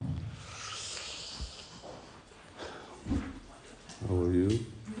How are you?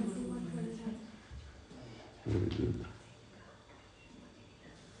 Very good.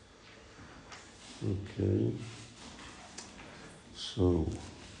 Okay. So,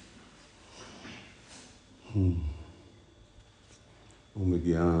 Om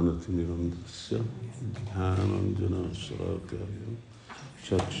Jnana-timirandasya Jnananjana-shalakaya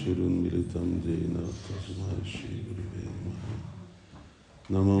Chakshurunmilitam Jena Tasmai Shri Gurave Namaha.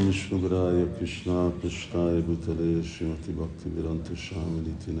 Namo Vishnupadaya Krishna Krishnaya Bhutale Srimati Bhaktivedanta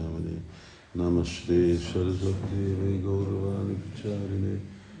Swaminiti Namane Namaste Saraswati Gauravani Pacharine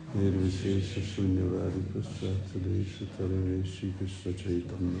Nirvishesha Shunyavadi Prasatade Satarine Shri Krishna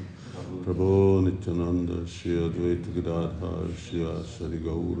Chaitanya Prabhu Nityananda Shri Advaita Gadadhar Shri Asari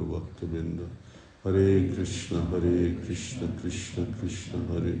Gaura Bhaktivinoda Hare Krishna Krishna Krishna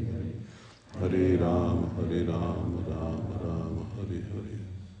Hare Hare Hare Rama Rama Rama Hare Hare.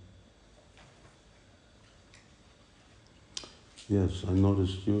 Yes, I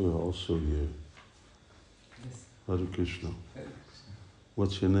noticed you are also here. Yes. Hare Krishna. Hare Krishna.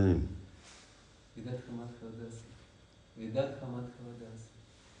 What's your name?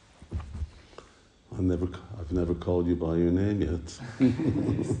 I've never called you by your name yet.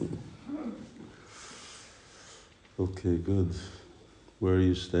 Okay, good. Where are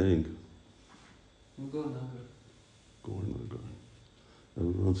you staying? In Gornagar. Gornagar.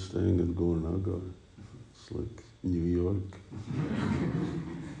 Everyone's staying in Gornagar. It's like New York.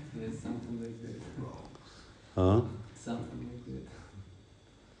 Yes, something like that. Huh? Something like that.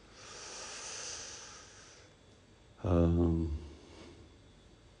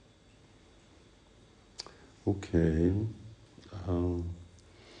 Okay.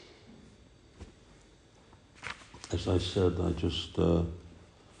 As I said, I just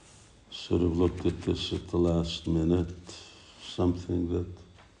sort of looked at this at the last minute. Something that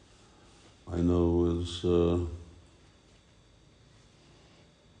I know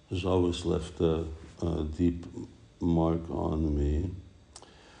has always left a deep mark on me.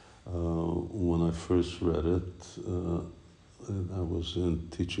 When I first read it, I was in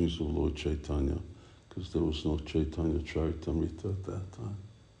Teachings of Lord Caitanya, because there was no Caitanya Charitamrita at that time.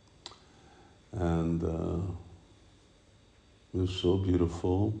 And it was so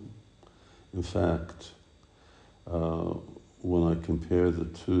beautiful. In fact, when I compare the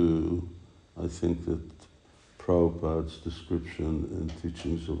two, I think that Prabhupada's description in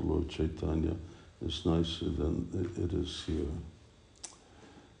Teachings of Lord Caitanya is nicer than it is here.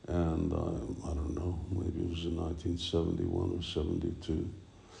 And I don't know, maybe it was in 1971 or 72.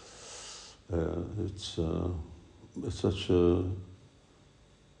 It's such a,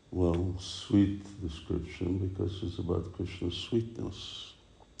 well, sweet description because it's about Krishna's sweetness.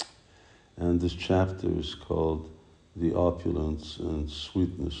 And this chapter is called The Opulence and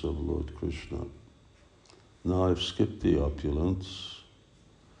Sweetness of Lord Krishna. Now I've skipped the opulence,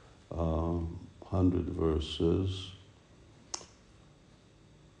 100 verses,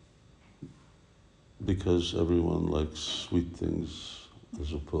 because everyone likes sweet things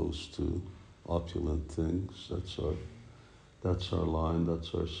as opposed to opulent things. That's our line,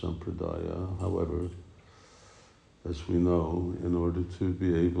 that's our sampradaya. However, as we know, in order to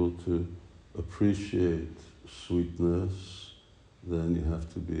be able to appreciate sweetness, then you have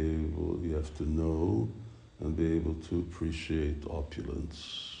to know and be able to appreciate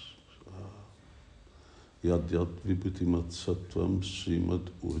opulence. Yad yad vibhutimat sattvam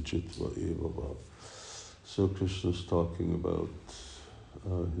srimad urjitva evava. So Krishna's talking about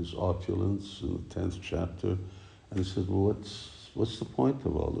his opulence in the 10th chapter, and he said, well, what's the point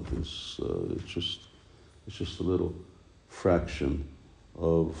of all of this? It's just a little fraction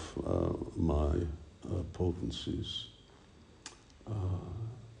of my potencies.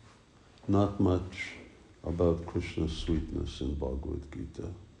 Not much about Krishna's sweetness in Bhagavad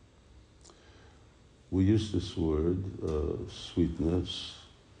Gita. We use this word, sweetness.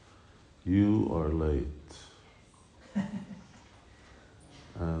 You are late.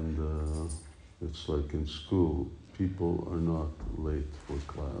 And it's like in school, people are not late for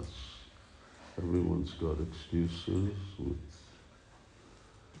class. Everyone's got excuses with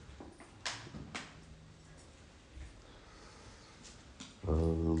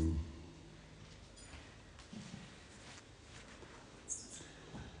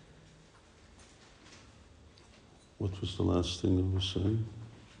what was the last thing I was saying?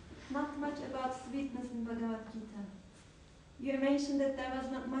 Not much about sweetness in Bhagavad Gita. You mentioned that there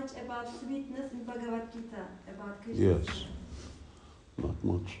was not much about sweetness in Bhagavad Gita, about Krishna. Yes, not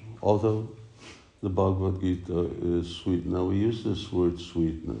much. Although the Bhagavad Gita is sweet. Now we use this word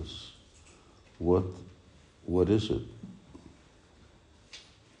sweetness. What is it?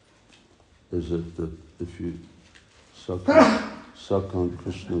 Is it that if you suck on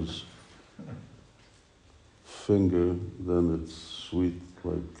Krishna's finger, then it's sweet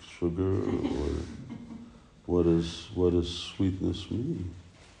like sugar, or what does sweetness mean?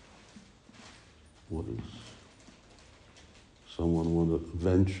 What is? Someone want to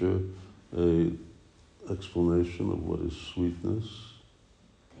venture a explanation of what is sweetness?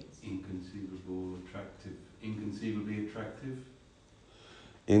 Inconceivable, attractive. Inconceivably attractive?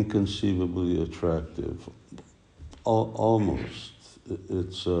 Inconceivably attractive. Almost.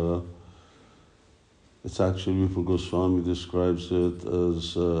 It's actually, Rupa Goswami describes it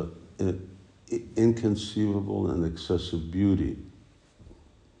as inconceivable and excessive beauty.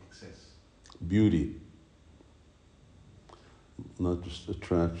 Excess. Beauty. Not just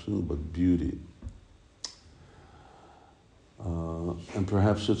attraction, but beauty. And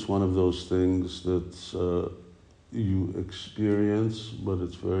perhaps it's one of those things that you experience, but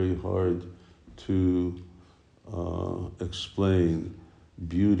it's very hard to explain.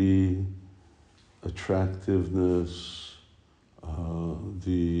 Beauty, attractiveness,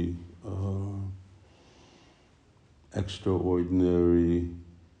 the extraordinary,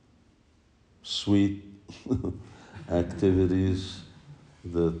 sweet activities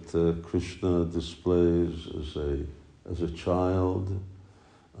that Kṛṣṇa displays as a child,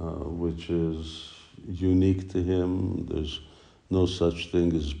 which is unique to him. There's no such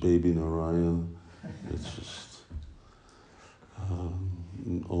thing as baby Narayan. It's just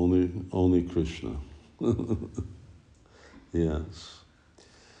only Kṛṣṇa. Yes.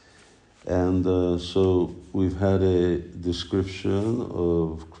 And so we've had a description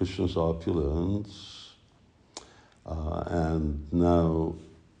of Kṛṣṇa's opulence, and now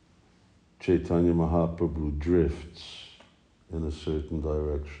Caitanya Mahaprabhu drifts in a certain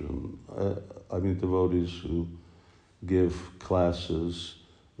direction. I mean, devotees who give classes,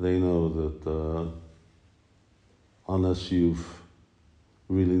 they know that unless you've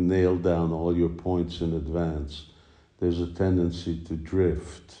really nailed down all your points in advance, there's a tendency to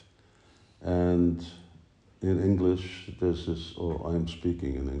drift. And in English, there's this, I'm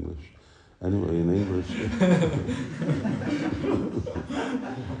speaking in English. Anyway, in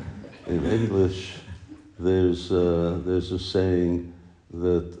English, there's a saying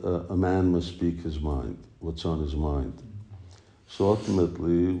that a man must speak his mind, what's on his mind. So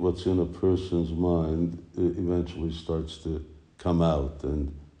ultimately, what's in a person's mind eventually starts to come out,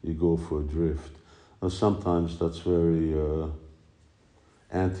 and you go for a drift. Now, sometimes that's very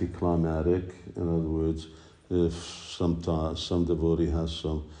anticlimactic. In other words, if some devotee has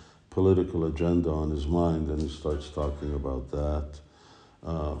some political agenda on his mind, and he starts talking about that,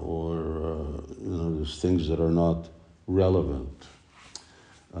 or there's things that are not relevant.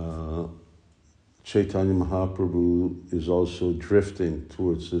 Caitanya Mahaprabhu is also drifting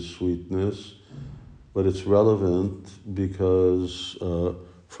towards this sweetness, but it's relevant because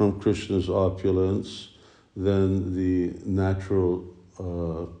from Krishna's opulence, then the natural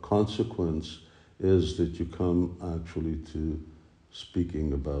consequence is that you come actually to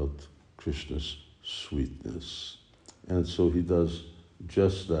speaking about Krishna's sweetness. And so he does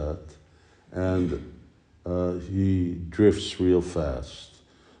just that, and he drifts real fast.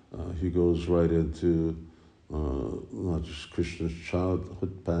 He goes right into not just Krishna's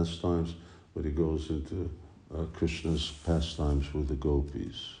childhood pastimes, but he goes into Krishna's pastimes with the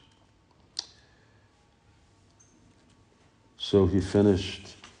gopis. So he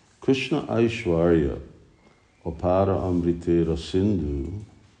finished Krishna Aishwarya, Apara Amritera Sindhu,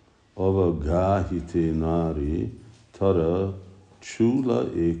 Avagahite Nari, Tara Chula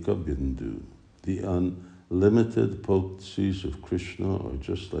Eka Bindu. The unlimited potencies of Krishna are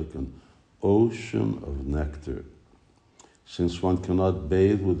just like an ocean of nectar. Since one cannot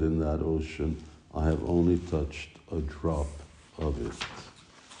bathe within that ocean, I have only touched a drop of it.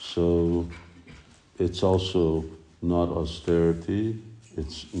 So it's also not austerity,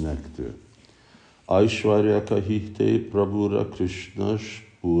 it's nectar. Aishwarya kahite prabhura Krishna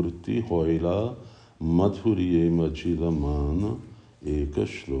spurti hoila madhuriye majila mana eka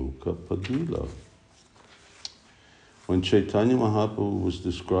shloka padila. When Caitanya Mahaprabhu was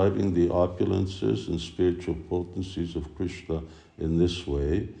describing the opulences and spiritual potencies of Kṛṣṇa in this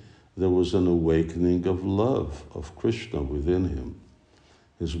way, there was an awakening of love of Kṛṣṇa within him.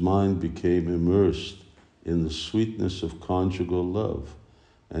 His mind became immersed in the sweetness of conjugal love,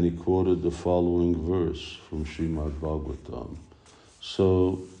 and he quoted the following verse from Srimad Bhagavatam.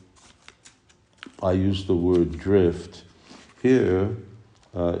 So I use the word drift. Here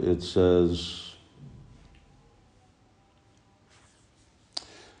it says,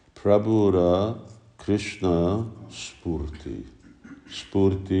 Prabhura Krishna Spurti.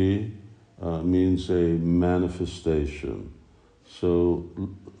 Spurti means a manifestation. So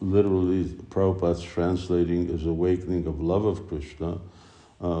literally, Prabhupada's translating is awakening of love of Krishna,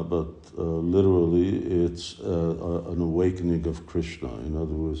 but literally it's an awakening of Krishna. In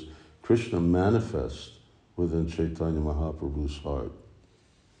other words, Krishna manifests within Caitanya Mahaprabhu's heart,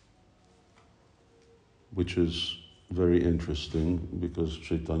 which is very interesting because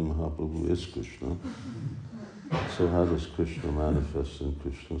Caitanya Mahaprabhu is Krishna. So how does Krishna manifest in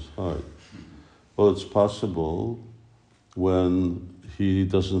Krishna's heart? Well, it's possible when he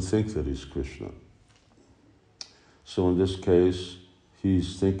doesn't think that he's Krishna. So in this case,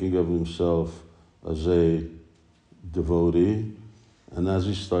 he's thinking of himself as a devotee, and as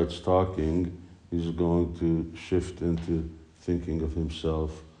he starts talking, he's going to shift into thinking of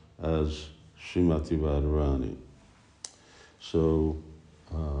himself as Srimati Radharani. So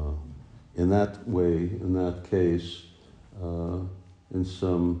in that way, in that case, in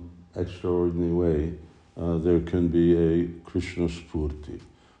some extraordinary way, there can be a Krishna Spurti.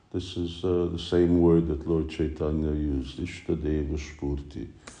 This is the same word that Lord Chaitanya used, Ishtadeva Spurti.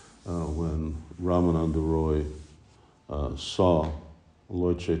 When Ramananda Roy saw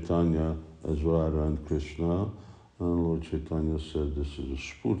Lord Chaitanya as Radha and Krishna, and Lord Chaitanya said, this is a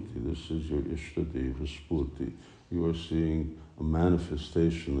Spurti, this is your Ishtadeva Spurti. You are seeing a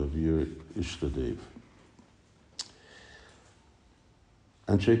manifestation of your Ishtadev.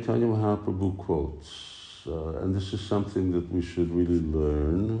 And Chaitanya Mahaprabhu quotes, and this is something that we should really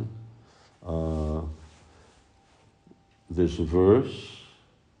learn. There's a verse,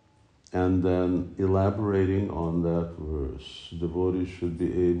 and then elaborating on that verse. Devotees should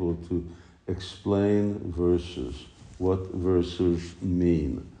be able to explain verses, what verses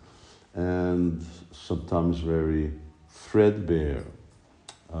mean, and sometimes very threadbare.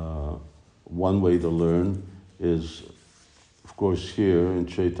 One way to learn is, of course, here in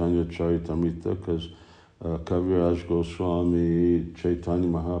Caitanya Charitamrita, because Kaviraj Goswami, Chaitanya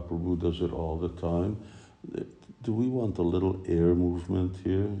Mahaprabhu does it all the time. Do we want a little air movement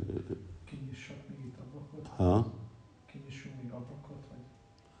here? Can you show me Abakot? Huh? Can you show me Abakot?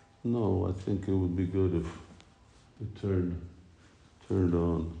 No, I think it would be good if it turned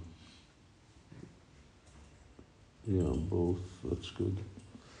on. Yeah, both. That's good.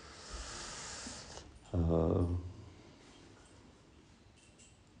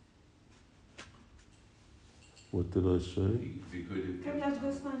 What did I say? It'd be good if Kaviraj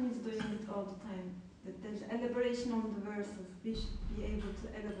Goswami is doing it all the time. That there's elaboration on the verses. We should be able to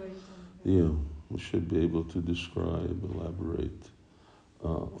elaborate on the verses. Yeah, we should be able to describe, elaborate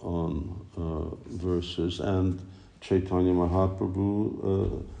on verses. And Chaitanya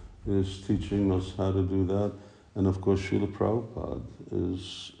Mahaprabhu is teaching us how to do that. And of course, Srila Prabhupada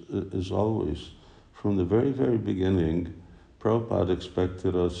is always, from the very, very beginning, Prabhupada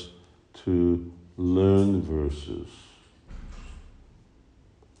expected us to learn verses.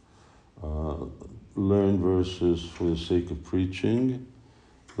 Learn verses for the sake of preaching.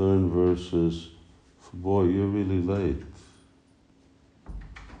 Learn verses for, boy, you're really late.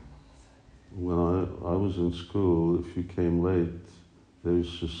 When I was in school, if you came late, they was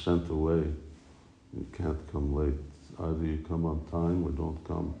just sent away. You can't come late. Either you come on time or don't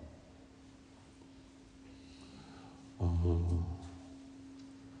come.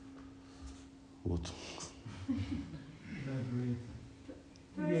 What? Elaborate.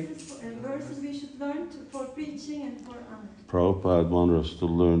 Verses we should learn for preaching and for honor. Prabhupada wanted us to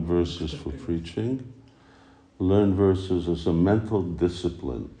learn verses for preaching. Learn verses as a mental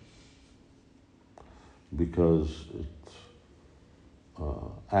discipline, because it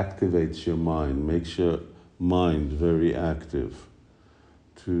activates your mind, makes your mind very active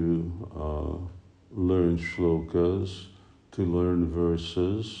to learn shlokas, to learn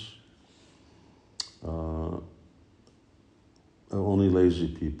verses. Only lazy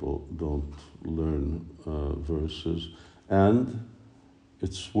people don't learn verses. And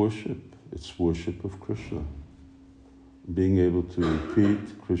it's worship of Krishna. Being able to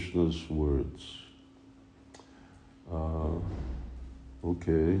repeat Krishna's words.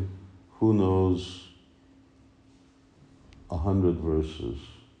 Okay, who knows 100 verses?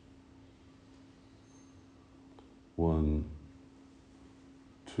 1,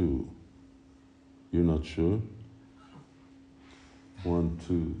 2. You're not sure? 1,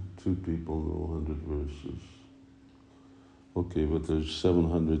 2 people know 100 verses. Okay, but there's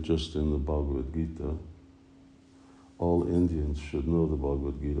 700 just in the Bhagavad Gita. All Indians should know the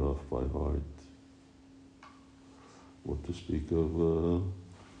Bhagavad Gita off by heart. What to speak of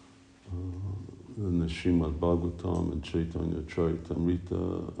in the Srimad Bhagavatam and Caitanya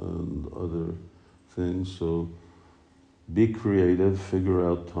Charitamrita and other things. So be creative, figure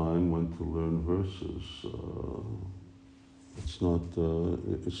out time when to learn verses. It's not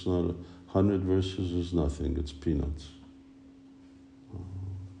 100 verses is nothing, it's peanuts.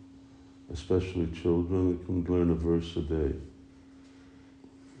 Especially children, we can learn a verse a day.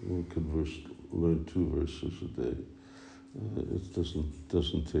 We could learn 2 verses a day. It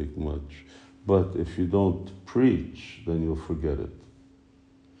doesn't take much. But if you don't preach, then you'll forget it.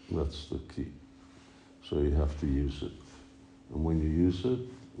 That's the key. So you have to use it. And when you use it,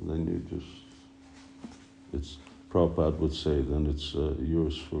 then it's, Prabhupada would say, then it's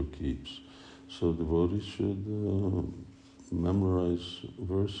yours for keeps. So devotees should memorize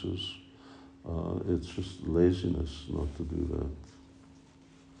verses. It's just laziness not to do that.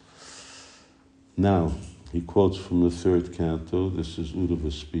 Now, he quotes from the 3rd canto. This is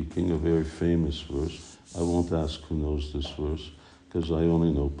Uddhava speaking, a very famous verse. I won't ask who knows this verse, because I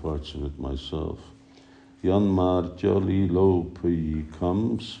only know parts of it myself. Yanmartyali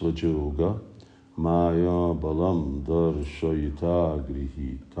lopayikam svajoga maya balam darshayita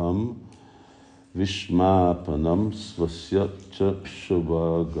grihitam vishmapanam svasyatcha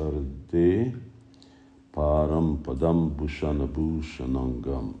shubhagarde param padam bhushana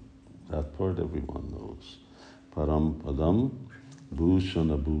bhushanangam. That part everyone knows. Param padam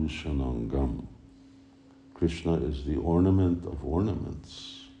bhushana bhushanangam. Kṛṣṇa is the ornament of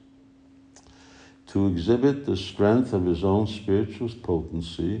ornaments. To exhibit the strength of his own spiritual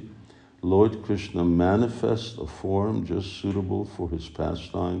potency, Lord Kṛṣṇa manifests a form just suitable for his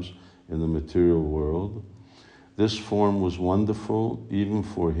pastimes in the material world. This form was wonderful even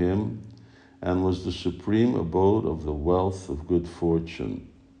for him and was the supreme abode of the wealth of good fortune.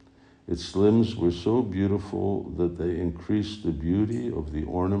 Its limbs were so beautiful that they increased the beauty of the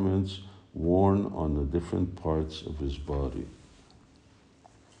ornaments worn on the different parts of his body.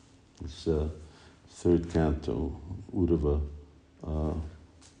 It's 3rd canto, Uddhava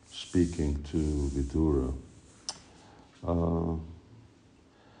speaking to Vidura.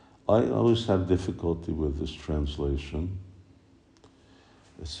 I always have difficulty with this translation.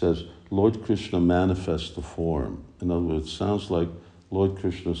 It says, Lord Kṛṣṇa manifests the form. In other words, it sounds like Lord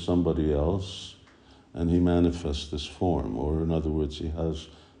Kṛṣṇa is somebody else, and he manifests this form. Or in other words, he has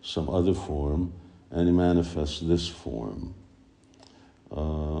some other form, and he manifests this form.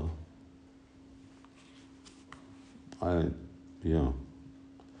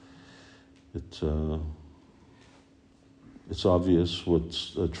 It's obvious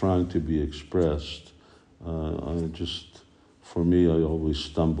what's trying to be expressed. For me, I always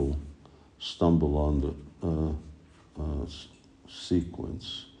stumble on the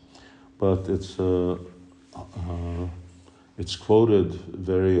sequence. But it's quoted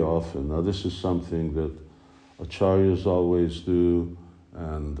very often. Now, this is something that acharyas always do,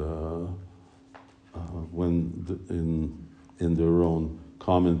 and in their own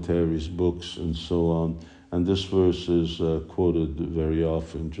commentaries, books, and so on. And this verse is quoted very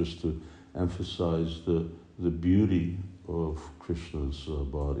often just to emphasize the beauty of Krishna's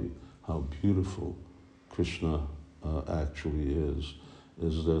body, how beautiful Kṛṣṇa actually is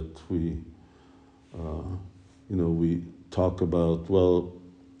that we talk about, well,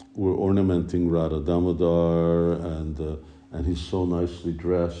 we're ornamenting Radha Damodar, and he's so nicely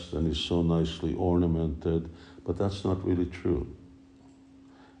dressed and he's so nicely ornamented, but that's not really true.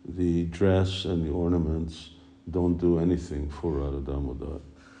 The dress and the ornaments don't do anything for Radha Damodar.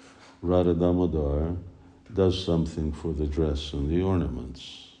 Radha Damodar does something for the dress and the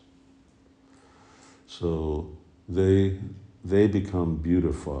ornaments. So they become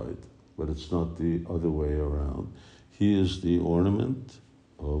beautified, but it's not the other way around. He is the ornament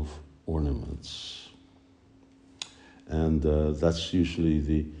of ornaments. And that's usually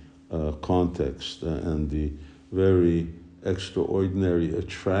the context and the very extraordinary,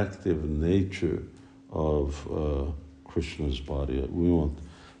 attractive nature of Krishna's body. We won't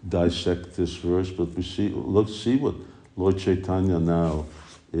dissect this verse, but see what Lord Caitanya now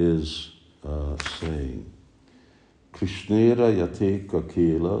is saying. Krishnera yate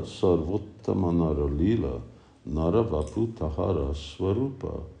kakela sarvottama nara lila nara vapu tahara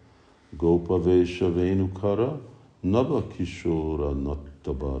swarupa gopa vesha venukara nava kishora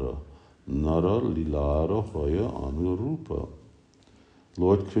nattabara nara lilara hoya anurupa.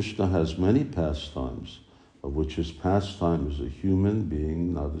 Lord Kṛṣṇa has many pastimes, of which his pastime as a human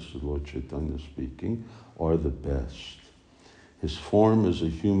being, now this is Lord Caitanya speaking, are the best. His form as a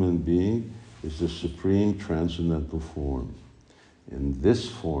human being is the supreme transcendental form. In this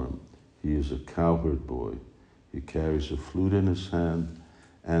form, he is a cowherd boy. He carries a flute in his hand,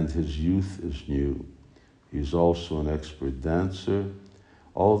 and his youth is new. He is also an expert dancer.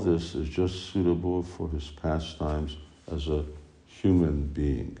 All this is just suitable for his pastimes as a human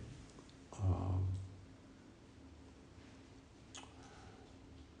being.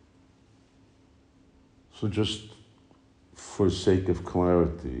 So just for sake of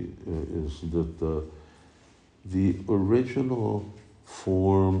clarity, is that the original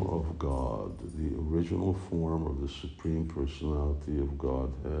form of God, the original form of the Supreme Personality of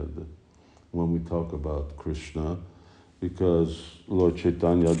Godhead, when we talk about Kṛṣṇa, because Lord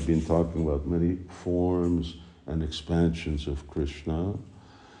Caitanya had been talking about many forms and expansions of Kṛṣṇa,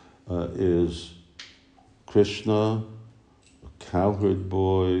 is Kṛṣṇa, a cowherd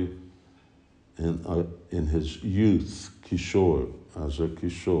boy in his youth, Kishore, as a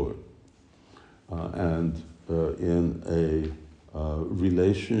Kishore, and in a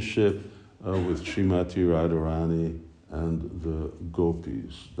relationship with Srimati Radharani and the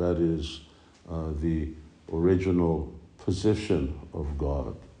gopis. That is the original position of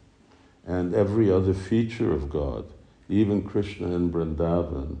God. And every other feature of God, even Krishna in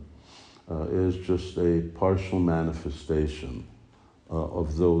Vrindavan, is just a partial manifestation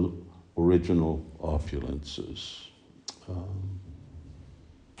of those original opulences.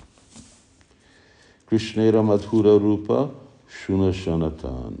 Krishnera madhura rupa shuna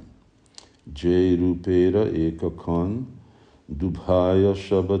shanatan jay rupera ekakan dubhaya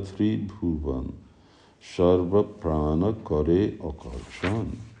shabatri bhuvan sharva prana kare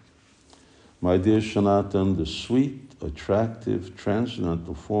akarshan. My dear Sanatan, the sweet, attractive,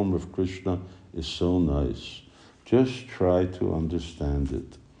 transcendental form of Krishna is so nice. Just try to understand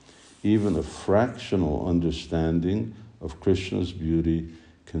it. Even a fractional understanding of Krishna's beauty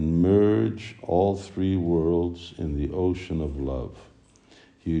can merge all three worlds in the ocean of love.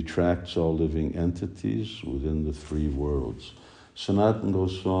 He attracts all living entities within the three worlds. Sanatana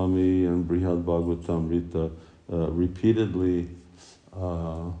Goswami and Brihad Bhagavatamrita repeatedly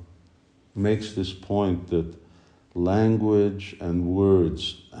makes this point that language and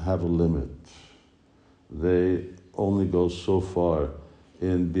words have a limit. They only go so far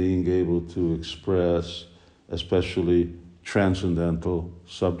in being able to express, especially transcendental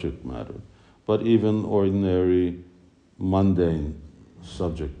subject matter, but even ordinary, mundane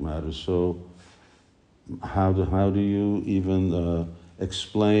subject matter. So how do you even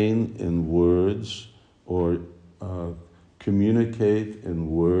explain in words or communicate in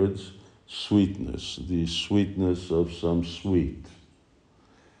words sweetness, the sweetness of some sweet?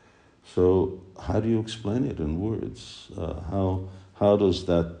 So how do you explain it in words? How does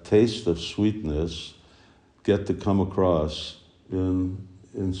that taste of sweetness get to come across in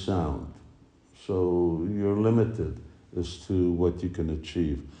sound? So you're limited as to what you can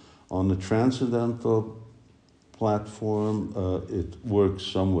achieve. On the transcendental platform, it works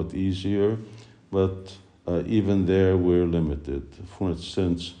somewhat easier, but even there we're limited. For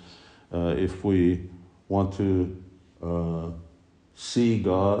instance, if we want to see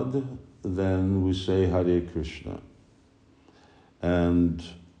God, then we say Hare Krishna. And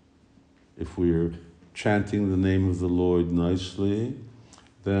if we're chanting the name of the Lord nicely,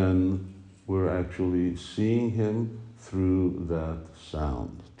 then we're actually seeing Him through that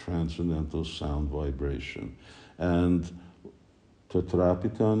sound, transcendental sound vibration. And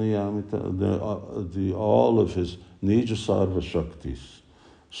Tatrapitani Yamita, all of His Nija Sarva Shaktis,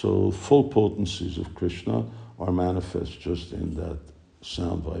 so full potencies of Krishna are manifest just in that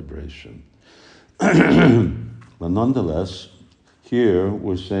sound vibration. But nonetheless, here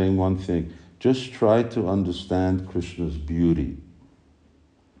we're saying one thing: just try to understand Krishna's beauty.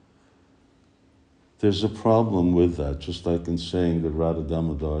 There's a problem with that, just like in saying that Radha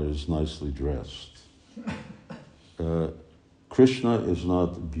Damodar is nicely dressed. Krishna is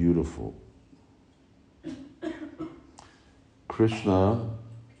not beautiful. Krishna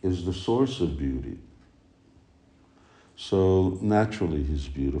is the source of beauty. So naturally He's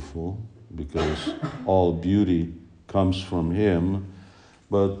beautiful, because all beauty comes from Him.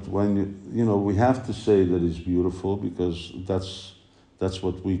 But when we have to say that He's beautiful, because that's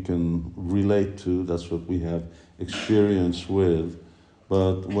what we can relate to, that's what we have experience with.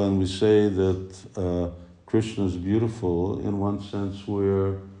 But when we say that Krishna is beautiful, in one sense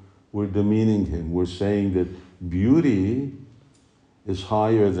we're demeaning Him. We're saying that beauty is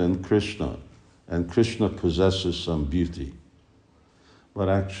higher than Krishna, and Krishna possesses some beauty. But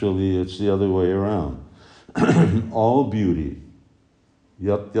actually it's the other way around. All beauty,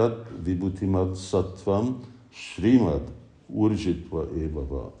 yat yat vibhutimad sattvam srimad urjitva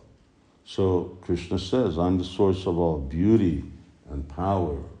evava. So Krishna says, I'm the source of all beauty and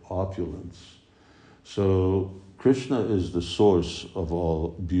power, opulence. So Krishna is the source of all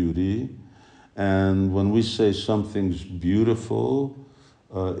beauty, and when we say something's beautiful,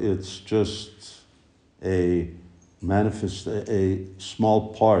 it's just a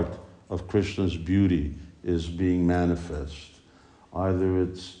small part of Krishna's beauty is being manifest. Either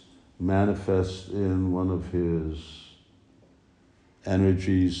it's manifest in one of his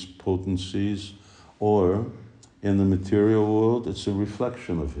energies, potencies, or in the material world, it's a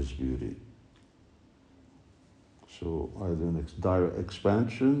reflection of his beauty. So either an direct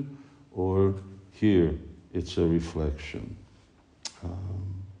expansion, or here it's a reflection.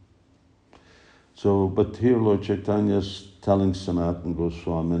 But here Lord Caitanya is telling Sanatana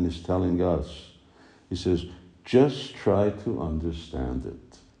Goswami, and he's telling us, he says, just try to understand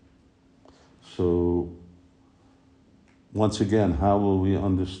it. So, once again, how will we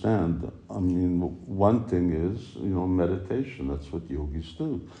understand? I mean, one thing is, meditation. That's what yogis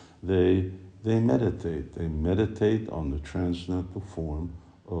do. They meditate. They meditate on the transcendental form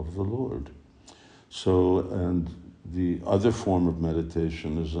of the Lord. So, and the other form of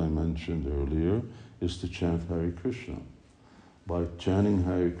meditation, as I mentioned earlier, is to chant Hare Krishna. By chanting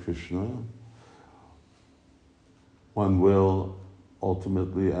Hare Krishna, one will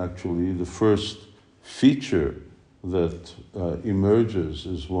ultimately, actually, the first feature that emerges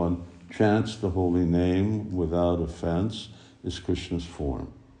as one chants the holy name without offense is Krishna's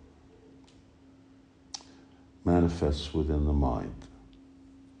form. Manifests within the mind,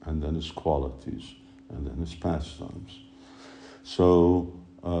 and then his qualities, and then his pastimes. So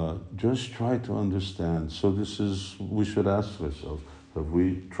just try to understand. So we should ask ourselves, have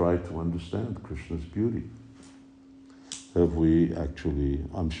we tried to understand Krishna's beauty? Have we actually,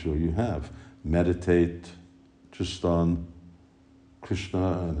 I'm sure you have, meditate just on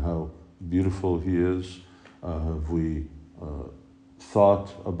Krishna and how beautiful he is? Have we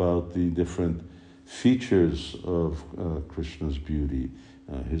thought about the different features of Krishna's beauty,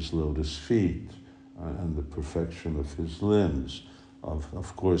 his lotus feet, and the perfection of his limbs,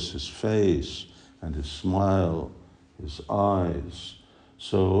 of course his face and his smile, his eyes.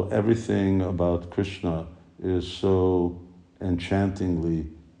 So everything about Krishna is so enchantingly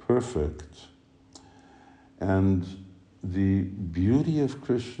perfect. And the beauty of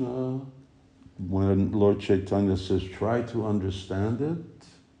Krishna, when Lord Caitanya says, try to understand it,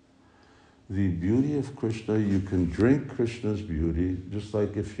 the beauty of Krishna, you can drink Krishna's beauty, just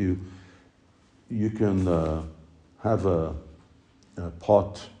like if you can have a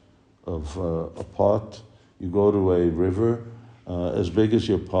pot, you go to a river, as big as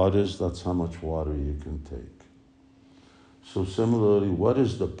your pot is, that's how much water you can take. So similarly, what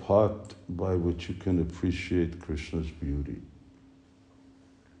is the pot by which you can appreciate Krishna's beauty?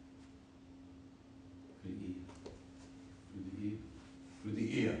 Through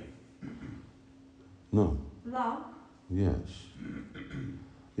the ear. No. Love. Yes.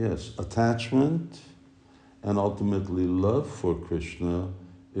 Yes, attachment and ultimately love for Krishna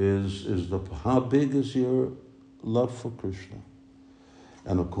is how big is your love for Krishna?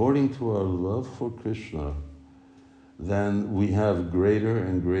 And according to our love for Krishna, then we have greater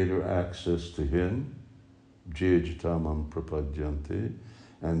and greater access to him, Jyajitamam prapadyanti,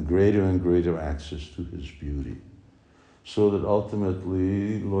 and greater access to his beauty. So that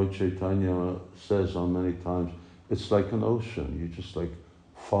ultimately, Lord Caitanya says on many times, it's like an ocean. You just like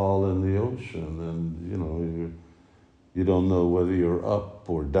fall in the ocean, and you don't know whether you're up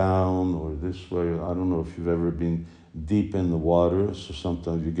or down or this way. I don't know if you've ever been deep in the water. So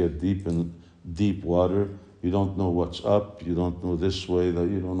sometimes you get deep in deep water. You don't know what's up. You don't know this way. That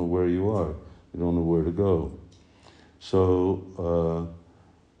you don't know where you are. You don't know where to go. So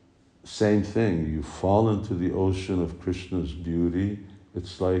same thing. You fall into the ocean of Krishna's beauty.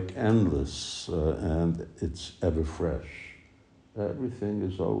 It's like endless, and it's ever fresh. Everything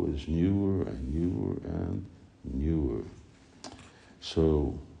is always newer and newer and newer.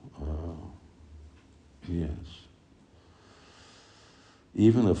 So, yes.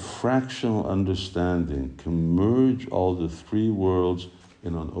 Even a fractional understanding can merge all the three worlds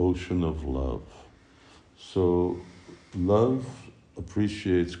in an ocean of love. So, love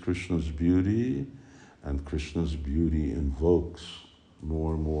appreciates Krishna's beauty, and Krishna's beauty invokes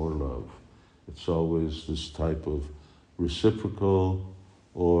more and more love. It's always this type of reciprocal,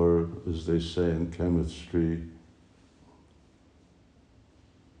 or as they say in chemistry,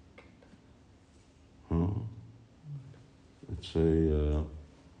 it's a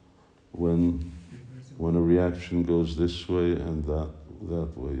when a reaction goes this way and that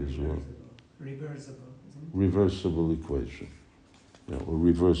way as well. Reversible, isn't it? Reversible equation, or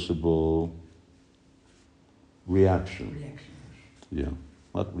reversible reaction. Yeah,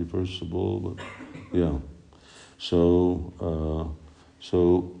 not reversible, but yeah. So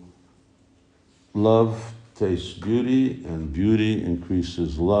love tastes beauty, and beauty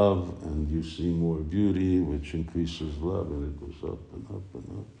increases love, and you see more beauty, which increases love, and it goes up and up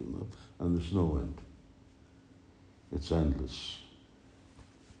and up and up, and there's no end. It's endless.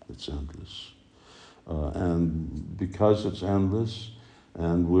 It's endless. And because it's endless,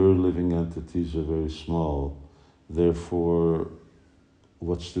 and we're living entities are very small, therefore,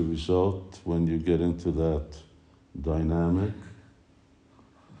 what's the result when you get into that dynamic?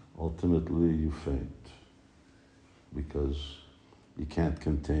 Ultimately, you faint because you can't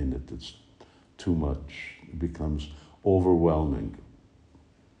contain it. It's too much. It becomes overwhelming.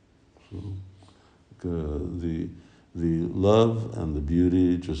 So the love and the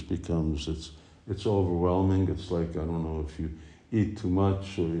beauty just becomes, it's overwhelming. It's like, I don't know, if you eat too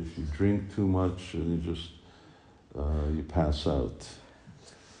much or if you drink too much and you pass out.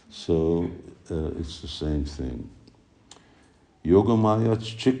 So it's the same thing. Yogamaya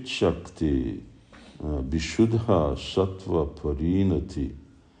chik shakti vishuddha sattva parinati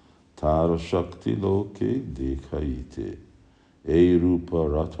tara shakti loke dekhaite erupa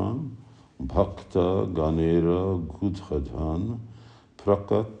ratam bhakta ganera gudhadhan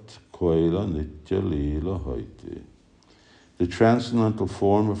prakat koila nitya lila haite. The transcendental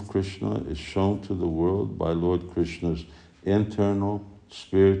form of Krishna is shown to the world by Lord Krishna's internal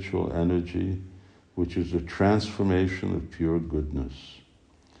spiritual energy, which is a transformation of pure goodness.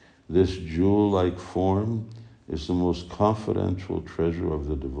 This jewel-like form is the most confidential treasure of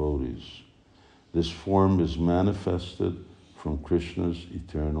the devotees. This form is manifested from Krishna's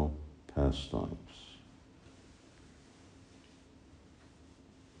eternal pastimes.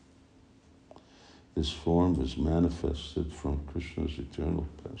 This form is manifested from Krishna's eternal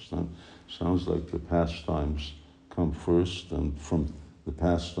pastime. Sounds like the pastimes come first, and from the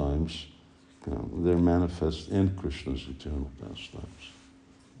pastimes, they're manifest in Krishna's eternal pastimes.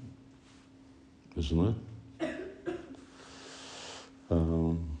 Isn't it?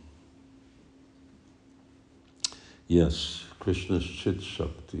 Yes, Krishna's Chit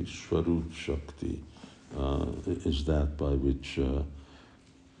Shakti, Swarup Shakti, is that by which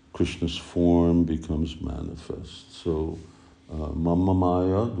Krishna's form becomes manifest. So, Mama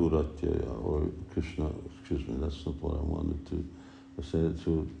Maya Duratyaya, or Krishna, excuse me, that's not what I wanted to say.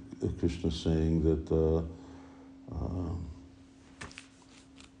 To Krishna saying that the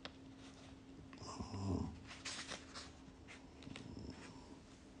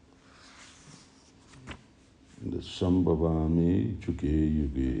Sambhavami Yuge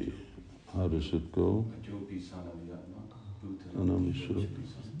Yuge. How does it go? Anamishra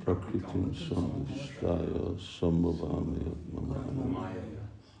Prakritim Samdhishtaya Sambhavami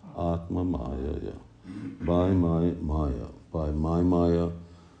Atma Maya. By my Maya. By my Maya.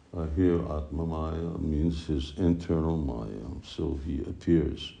 Here Atma Maya means his internal Maya. So he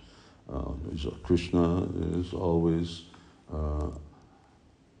appears. Krishna is always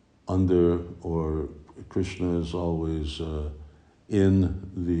under, or Krishna is always in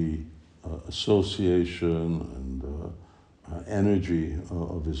the association and energy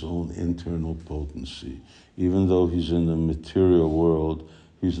of his own internal potency. Even though he's in the material world,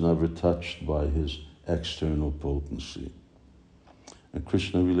 he's never touched by his external potency. And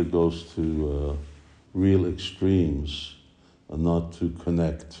Krishna really goes to real extremes, not to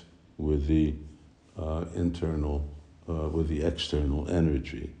connect with the internal, with the external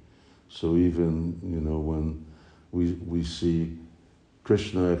energy. So even, when we see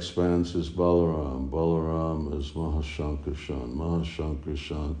Krishna expands as Balaram, Balaram as Mahashankarshan,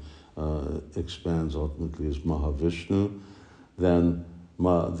 Mahashankarshan expands ultimately as Mahavishnu, then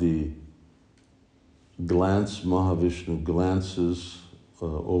the Mahavishnu glances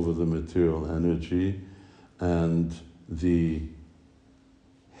over the material energy, and the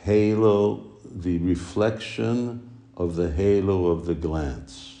halo, the reflection of the halo of the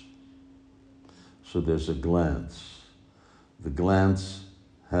glance. So there's a glance. The glance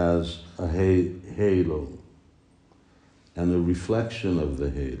has a halo and a reflection of the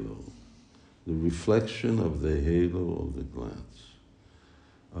halo. The reflection of the halo of the glance.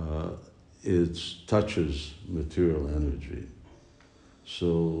 It touches material energy.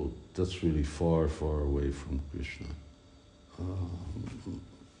 So that's really far, far away from Krishna.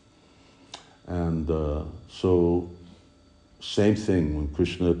 So same thing when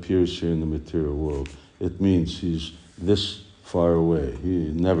Krishna appears here in the material world. It means he's this far away.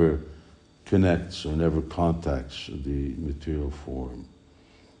 He never connects or never contacts the material form.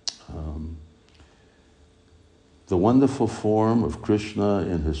 The wonderful form of Krishna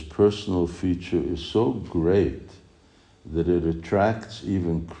in his personal feature is so great that it attracts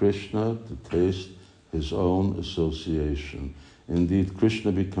even Krishna to taste his own association. Indeed,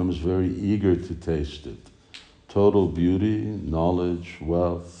 Krishna becomes very eager to taste it. Total beauty, knowledge,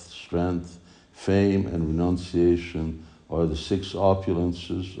 wealth, strength, fame, and renunciation are the 6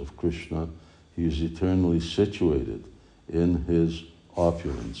 opulences of Krishna. He is eternally situated in his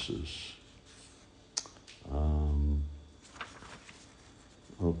opulences.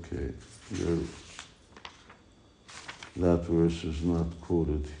 Okay, that verse is not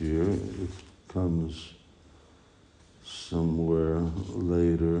quoted here. It comes somewhere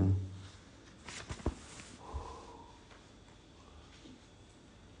later.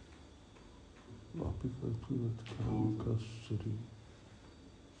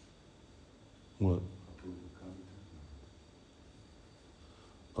 What?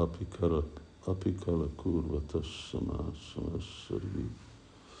 Apikala kurvata samasari.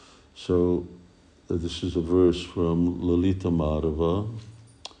 So this is a verse from Lalita Madhava,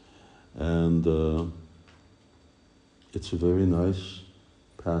 and it's a very nice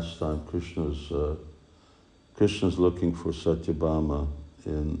pastime. Krishna's looking for Satyabhama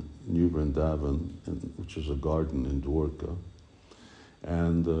in New Vrindavan, which is a garden in Dwarka,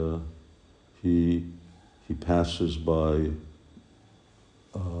 and he passes by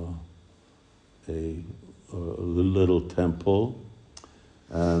a little temple,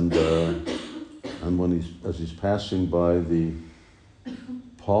 and as he's passing by the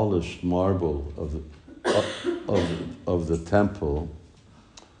polished marble of the temple,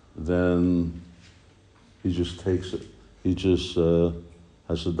 then he just takes it. He just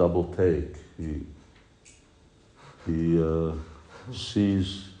has a double take. He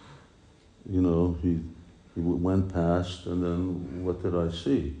sees, he went past, and then what did I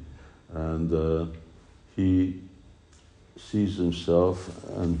see? And he sees himself,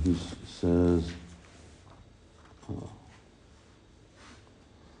 and he says, what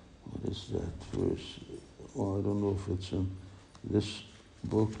is that verse? Well, I don't know if it's in this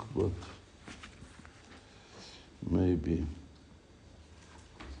book, but maybe.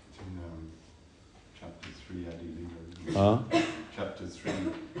 In chapter 3, Adi Lila. Huh? Chapter 3 in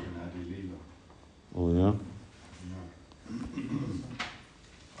Adi Lila. Oh, yeah? Yeah.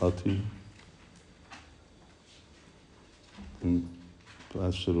 Ati? And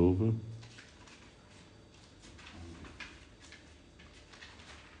pass it over.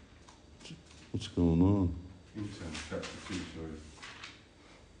 What's going on? Intern, chapter 2, sorry.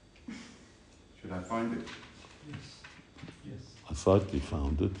 Should I find it? Yes. I thought you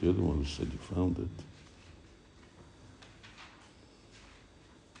found it. You're the one who said you found it.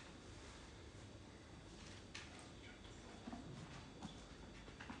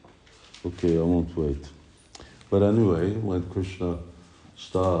 Okay, I won't wait. But anyway, when Krishna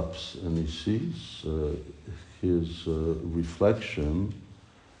stops and he sees his reflection,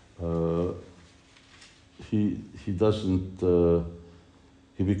 he doesn't.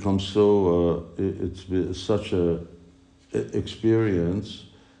 He becomes so. It's such a experience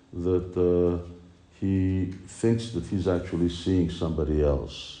that he thinks that he's actually seeing somebody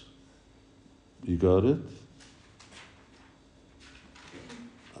else. You got it?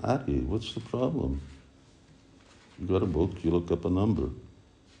 Adi, what's the problem? You got a book, you look up a number.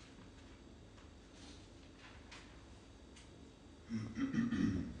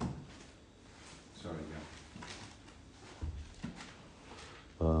 Sorry, yeah.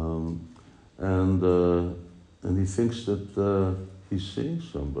 And he thinks that he's seeing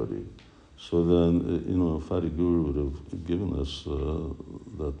somebody. So then, if Hari Guru would have given us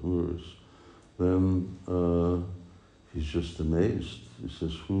that verse, then he's just amazed. He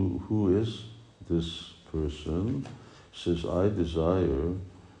says, who is this person? He says, I desire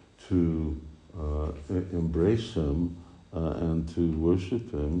to embrace him and to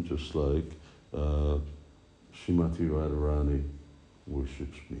worship him just like Srimati Radharani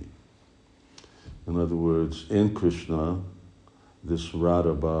worships me. In other words, in Kṛṣṇa, this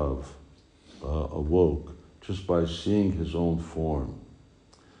Radha Bhav awoke just by seeing his own form.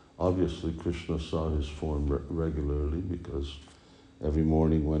 Obviously, Kṛṣṇa saw his form regularly because every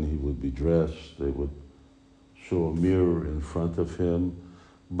morning when he would be dressed, they would show a mirror in front of him,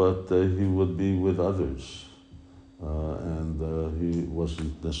 but he would be with others. And he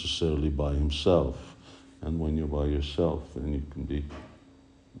wasn't necessarily by himself. And when you're by yourself, then you can be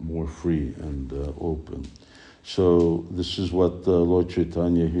more free and open. So this is what Lord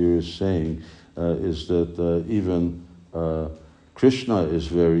Caitanya here is saying, is that even Kṛṣṇa is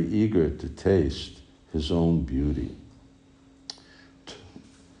very eager to taste his own beauty.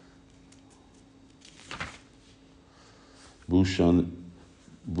 Bhushanera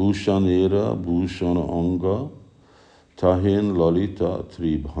Bhushana Anga Tahin Lalita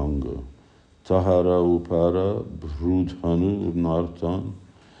Tribhanga Tahara Upara Brudhanu Nartan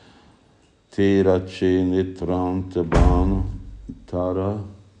Tera Che Nitrantaban Tara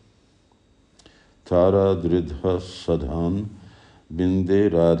Dridha Sadhan Binde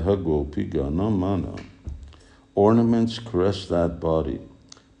Radha Gopi Gana Mana. Ornaments caress that body,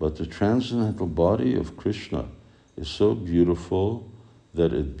 but the transcendental body of Kṛṣṇa is so beautiful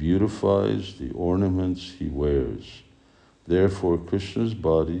that it beautifies the ornaments he wears. Therefore, Krishna's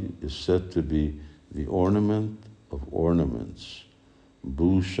body is said to be the ornament of ornaments,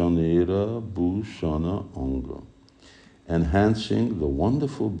 Bhushanera Bhushana Anga. Enhancing the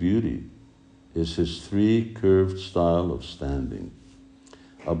wonderful beauty is his three curved style of standing.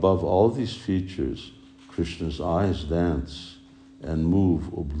 Above all these features, Krishna's eyes dance and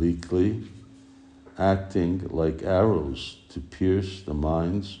move obliquely, acting like arrows to pierce the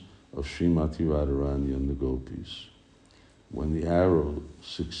minds of Srimati Radharani and the gopis. When the arrow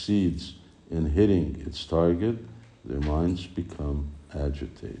succeeds in hitting its target, their minds become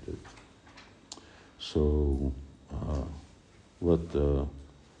agitated. So, what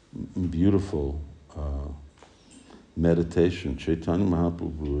beautiful meditation. Caitanya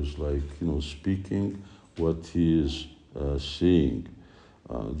Mahaprabhu is like, speaking what he is seeing.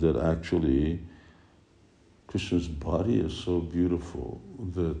 That actually, Krishna's body is so beautiful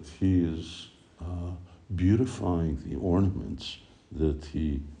that he is beautifying the ornaments that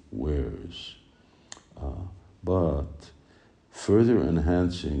he wears. But further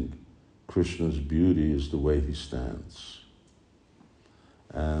enhancing Krishna's beauty is the way he stands.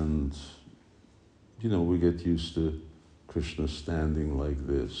 And, we get used to Krishna standing like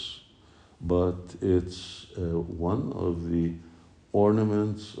this. But it's one of the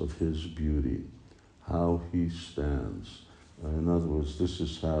ornaments of his beauty, how he stands. In other words, this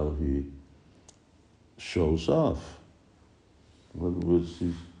is how he shows off. In other words,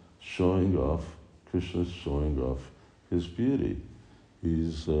 he's showing off, Krishna's showing off his beauty. He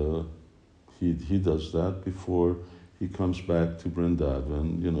does that before he comes back to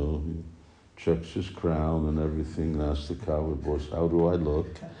Vrindavan, he checks his crown and everything, and asks the cowherd boys, how do I look?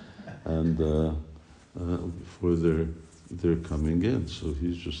 And before they're coming in. So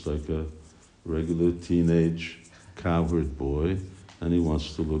he's just like a regular teenage cowherd boy, and he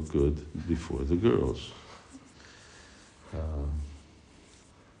wants to look good before the girls.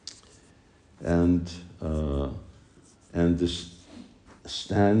 And this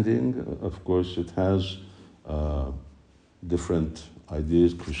standing, of course, it has different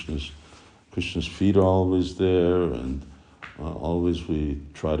ideas. Krishna's feet are always there, and always we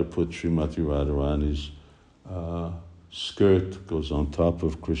try to put Srimati Radharani's skirt goes on top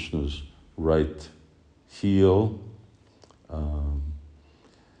of Krishna's right heel.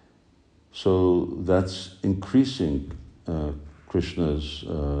 So that's increasing Krishna's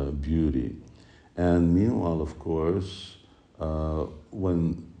beauty. And meanwhile, of course,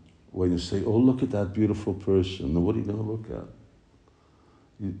 when you say, oh, look at that beautiful person, then what are you going to look at?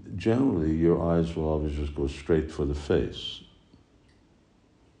 Generally, your eyes will always just go straight for the face.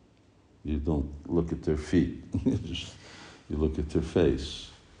 You don't look at their feet. You look at their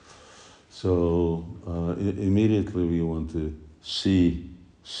face. So immediately we want to see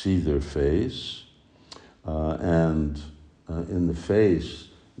their face, and in the face,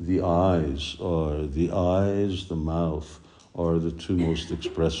 the eyes, the mouth, are the two most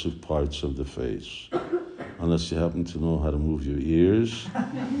expressive parts of the face. Unless you happen to know how to move your ears,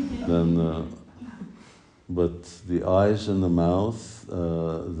 then. But the eyes and the mouth,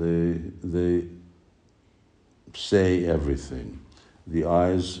 they say everything. The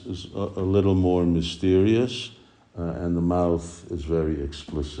eyes is a little more mysterious, and the mouth is very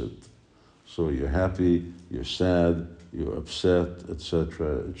explicit. So you're happy, you're sad, you're upset,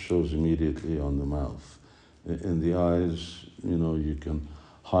 etc. It shows immediately on the mouth. In the eyes, you can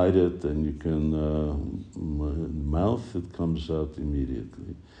hide it, and you can, mouth, it comes out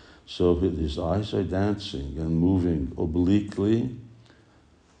immediately. So his eyes are dancing and moving obliquely.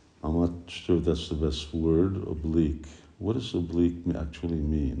 I'm not sure if that's the best word, oblique. What does oblique actually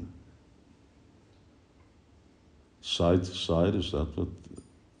mean? Side to side, is that what?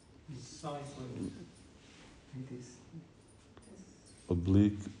 Sideways. It is.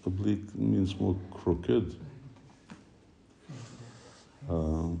 Oblique means more crooked.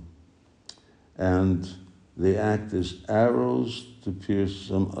 And they act as arrows to pierce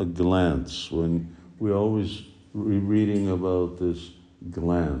a glance. When we're always reading about this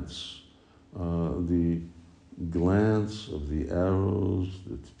glance, the glance of the arrows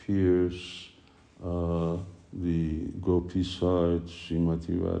that pierce the gopi's heart,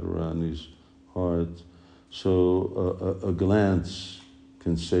 Srimati Radharani's heart. So a glance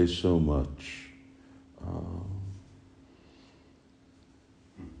can say so much.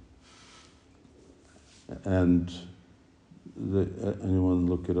 And anyone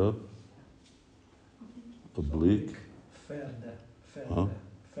look it up? Oblique? Ferde. Huh?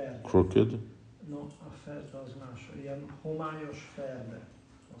 Crooked? No, a ferde was not ilyen homályos ferde.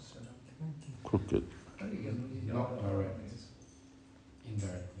 Azt jelenti. Crooked. Igen, úgy így Not arra direct. néz.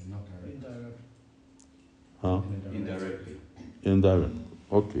 Indirectly, not directly. Indirect. Huh? Indirectly. Indirect.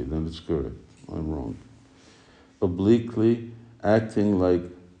 Okay, then it's correct. I'm wrong. Obliquely, acting like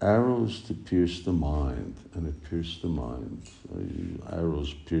arrows to pierce the mind, and it pierced the mind.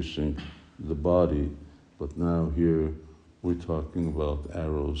 Arrows piercing the body, but now here we're talking about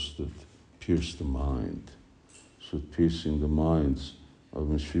arrows that pierce the mind. So piercing the minds of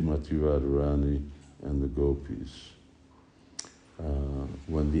Srimati Radharani and the gopis.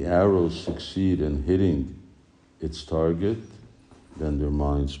 When the arrows succeed in hitting its target, then their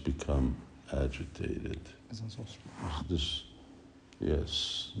minds become agitated. This,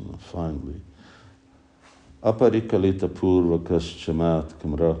 yes, finally. Aparikalita purvakas chamat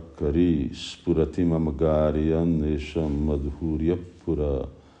kamrakari spuratima magariyan nesham madhurya pura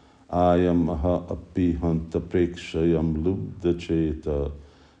ayam aha api hanta prekshayam lubda cheta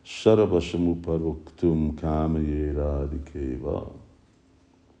sarvashamuparuktum kamaye radikeva.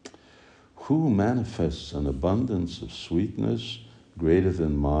 Who manifests an abundance of sweetness greater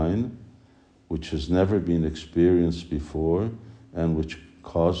than mine, which has never been experienced before, and which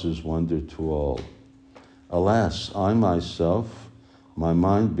causes wonder to all. Alas, I myself, my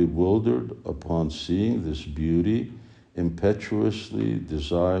mind bewildered upon seeing this beauty, impetuously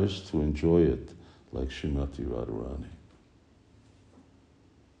desires to enjoy it, like Srimati Radharani.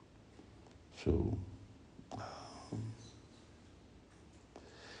 So,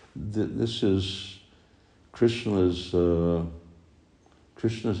 this is Krishna's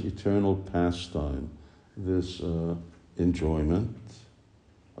eternal pastime, this enjoyment.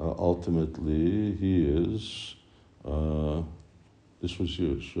 Ultimately, he is, this was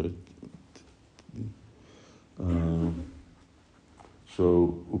yours, right?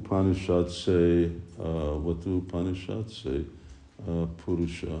 So Upanishads say, what do Upanishads say?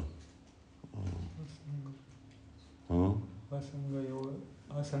 Purusha. Huh?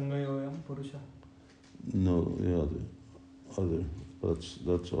 Asangayoyam Purusha. No, the other.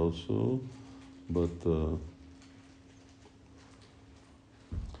 That's also, but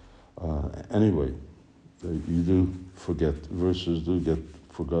anyway, you do forget, verses do get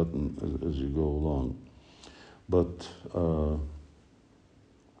forgotten as you go along. But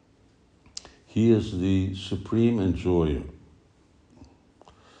he is the supreme enjoyer.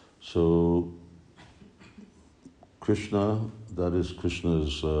 So Kṛṣṇa, that is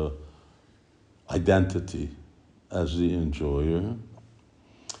Krishna's identity as the enjoyer.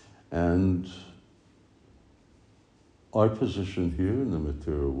 And our position here in the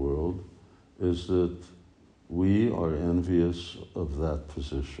material world is that we are envious of that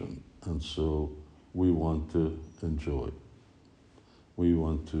position, and so we want to enjoy.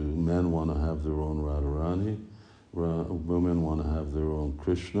 Men want to have their own Radharani, women want to have their own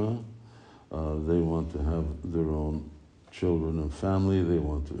Kṛṣṇa, they want to have their own children and family, they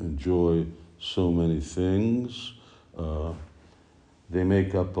want to enjoy so many things. They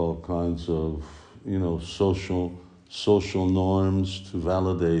make up all kinds of, social norms to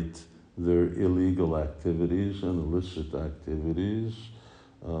validate their illegal activities and illicit activities,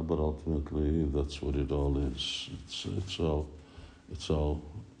 but ultimately that's what it all is. It's all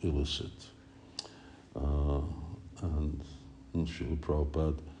illicit. And Srila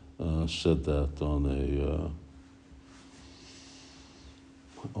Prabhupada said that on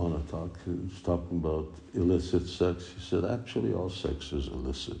a talk. He was talking about illicit sex. He said, actually, all sex is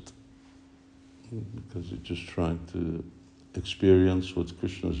illicit, because you're just trying to experience what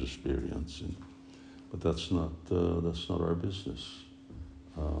Krishna's experiencing. But that's not our business.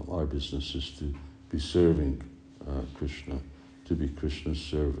 Our business is to be serving Kṛṣṇa, to be Krishna's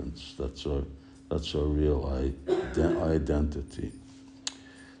servants. That's our real identity.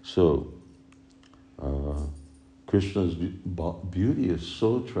 So, Krishna's beauty is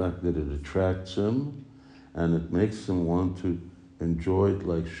so attractive that it attracts him, and it makes him want to enjoy it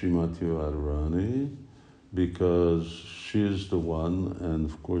like Srimati Radharani, because she is the one, and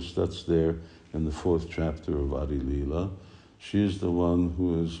of course that's there in the 4th chapter of Adi Leela. She is the one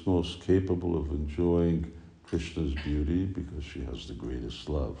who is most capable of enjoying Krishna's beauty because she has the greatest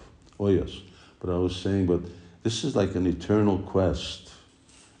love. Oh yes, but I was saying, but this is like an eternal quest,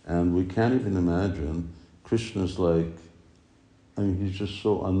 and we can't even imagine. Krishna's he's just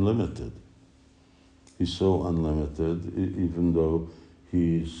so unlimited. He's so unlimited, even though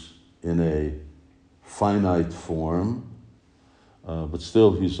he's in a finite form, but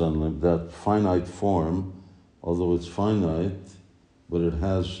still he's unlimited. That finite form, although it's finite, but it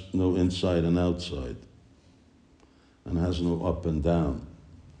has no inside and outside, and has no up and down.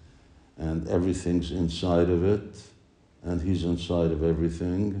 and everything's inside of it, and he's inside of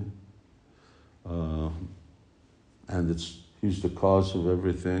everything, and he's the cause of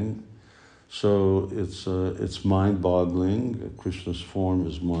everything. So it's mind-boggling. Krishna's form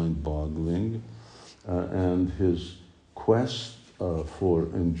is mind-boggling, and his quest for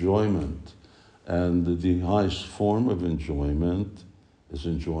enjoyment, and the highest form of enjoyment is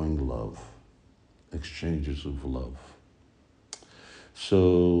enjoying love, exchanges of love.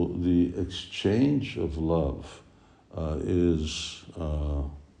 So the exchange of love is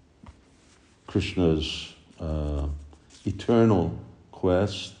Krishna's eternal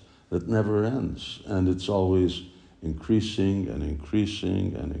quest that never ends, and it's always increasing and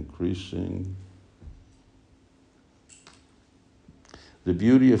increasing and increasing. The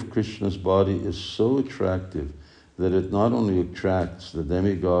beauty of Krishna's body is so attractive that it not only attracts the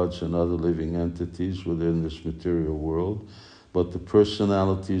demigods and other living entities within this material world, but the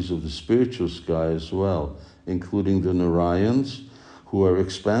personalities of the spiritual sky as well, including the Narayans, who are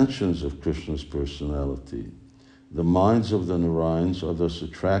expansions of Krishna's personality. The minds of the Narayans are thus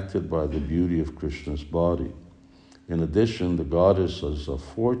attracted by the beauty of Krishna's body. In addition, the goddesses of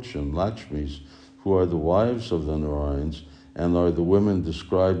fortune, Lakshmis, who are the wives of the Narayans and are the women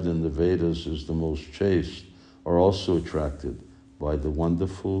described in the Vedas as the most chaste, are also attracted by the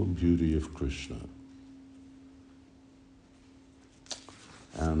wonderful beauty of Krishna.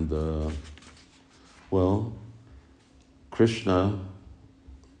 And, Krishna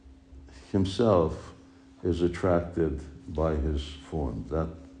himself is attracted by his form. That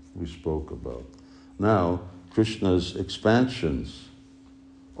we spoke about. Now, Krishna's expansions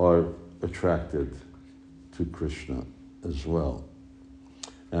are attracted to Krishna as well.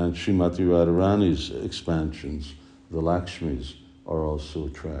 And Srimati Radharani's expansions, the Lakshmis, are also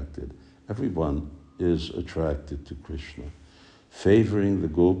attracted. Everyone is attracted to Krishna. Favoring the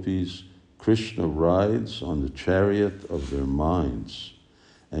gopis, Krishna rides on the chariot of their minds,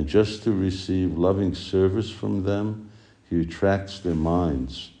 and just to receive loving service from them, he attracts their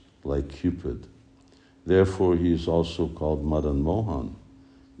minds like Cupid. Therefore, he is also called Madan Mohan,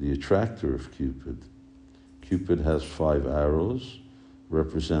 the attractor of Cupid. Cupid has 5 arrows,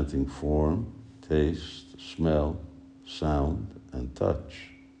 representing form, taste, smell, sound, and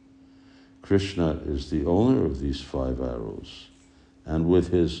touch. Krishna is the owner of these 5 arrows, and with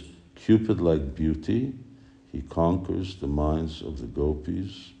his Cupid-like beauty, he conquers the minds of the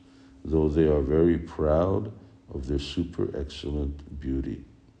gopis, though they are very proud of their super excellent beauty.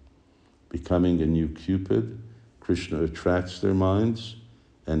 Becoming a new Cupid, Krishna attracts their minds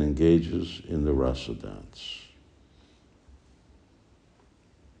and engages in the rasa dance.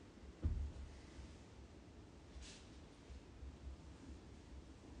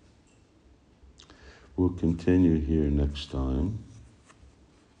 We'll continue here next time.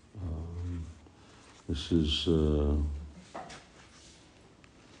 This is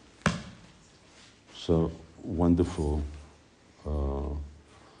so wonderful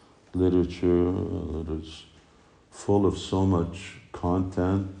literature. It's full of so much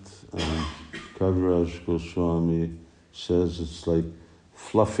content, and Kaviraj Goswami says it's like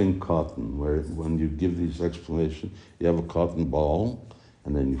fluffing cotton, where when you give these explanations, you have a cotton ball,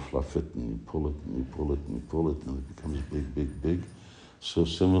 and then you fluff it, and you pull it, and you pull it, and you pull it, and it becomes big, big, big. So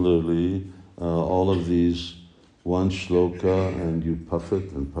similarly, all of these, one shloka, and you puff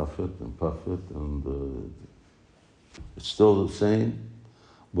it, and puff it, and puff it, and it's still the same,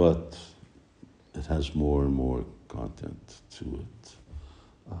 but it has more and more content to it.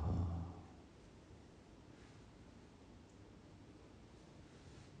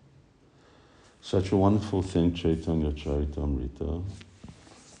 Such a wonderful thing, Caitanya Charitamrita.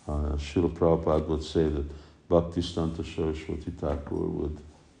 Srila Prabhupada would say that Bhaktisiddhanta Saraswati Thakur would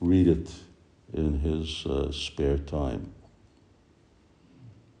read it in his spare time.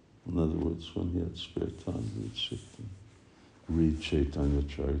 In other words, when he had spare time, he would sit and read Caitanya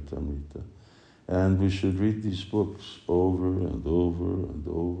Charitamrita. And we should read these books over and over and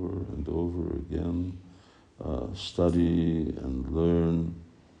over and over again, study and learn.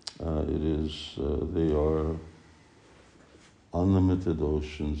 They are unlimited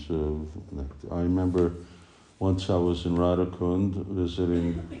oceans of nectar. I remember once I was in Radhakund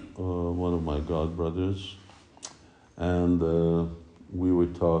visiting one of my godbrothers, and we were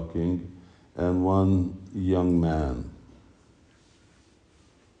talking, and one young man,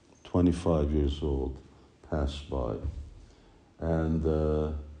 25 years old, passed by, and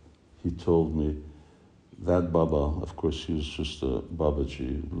he told me, that Baba, of course he was just a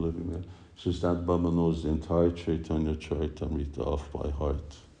Babaji living there, he says, that Baba knows the entire Caitanya Charitamrita off by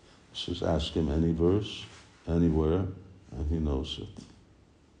heart. He says, ask him any verse, anywhere, and he knows it.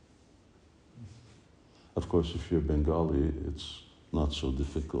 Of course, if you're Bengali, it's not so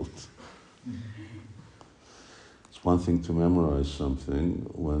difficult. It's one thing to memorize something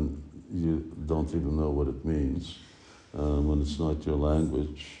when you don't even know what it means, when it's not your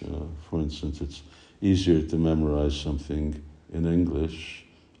language. For instance, it's easier to memorize something in English,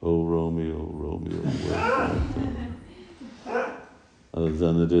 oh Romeo, Romeo,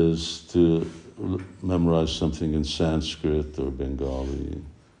 than it is to memorize something in Sanskrit or Bengali.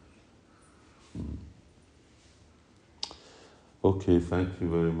 Okay, thank you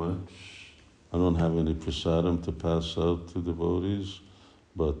very much. I don't have any prasadam to pass out to devotees,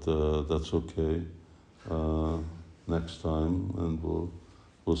 but that's okay. Next time, and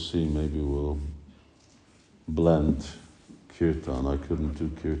we'll see. Maybe we'll blend kirtan. I couldn't do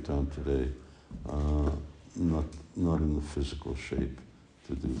kirtan today. Not in the physical shape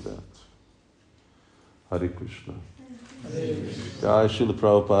to do that. Hare Krishna. Jai Srila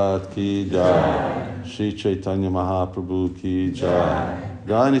Prabhupada ki jai. Shri Caitanya Mahaprabhu ki jai.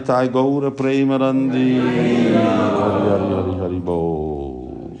 Jai Nitai Gaura Premarandi. Hari Hari Hari Hari Bo.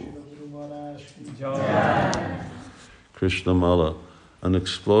 Krishna Mala. An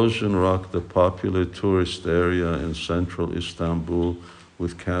explosion rocked a popular tourist area in central Istanbul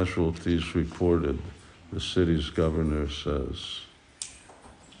with casualties reported, the city's governor says.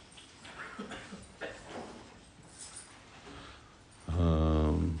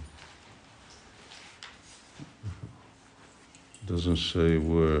 Doesn't say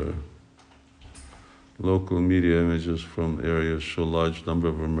where. Local media images from the area show large number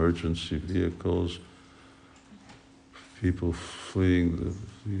of emergency vehicles, people fleeing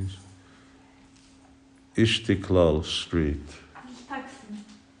the Istiklal Street.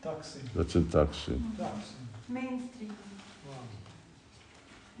 Taksim. That's in Taksim. Main Street.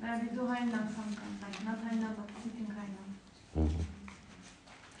 Where we do Hainam sometimes, like not Hainam, but sitting Hainam.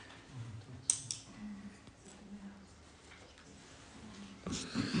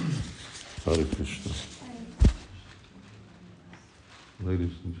 Hare Krishna.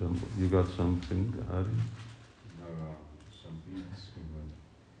 Ladies and gentlemen, you got something, Hari? No, some beads from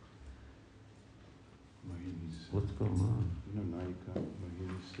Mohini's. What's going on? You know Naika,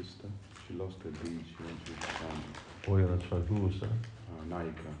 Mohini's sister? She lost her beads, she went to Kṛṣṇa. Oh yeah, that's right. Who was that?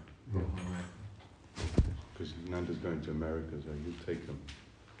 Naika. Yeah. Because Nanda's going to America, so you take them.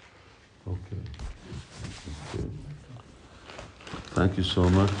 Okay. Thank you so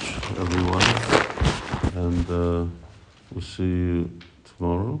much, everyone. And we'll see you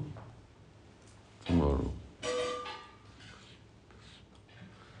tomorrow.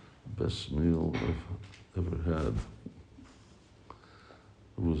 Best meal I've ever had.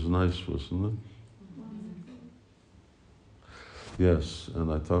 It was nice, wasn't it? Yes,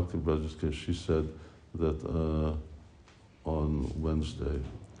 and I talked to Brajesh, she said that on Wednesday,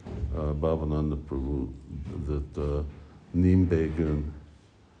 Bhavananda Prabhu, that neem bacon,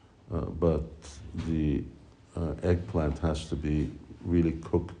 but the eggplant has to be really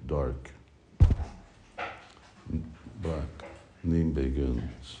cooked dark, black, neem bacon.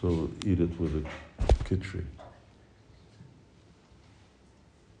 So eat it with a khichdi.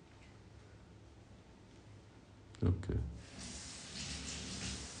 Okay.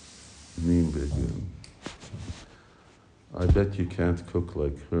 Neem bacon. I bet you can't cook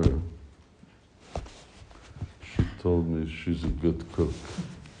like her. She told me she's a good cook.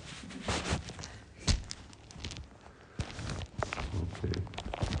 Okay,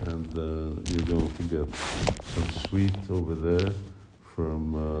 and you're going to get some sweet over there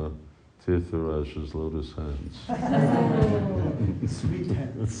from Tirtharaj's lotus hands. Sweet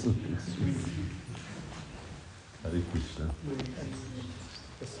hands. Sweet. Hare Krishna.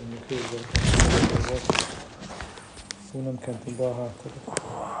 Köszönjük, hogy nem kell tudni a hátat.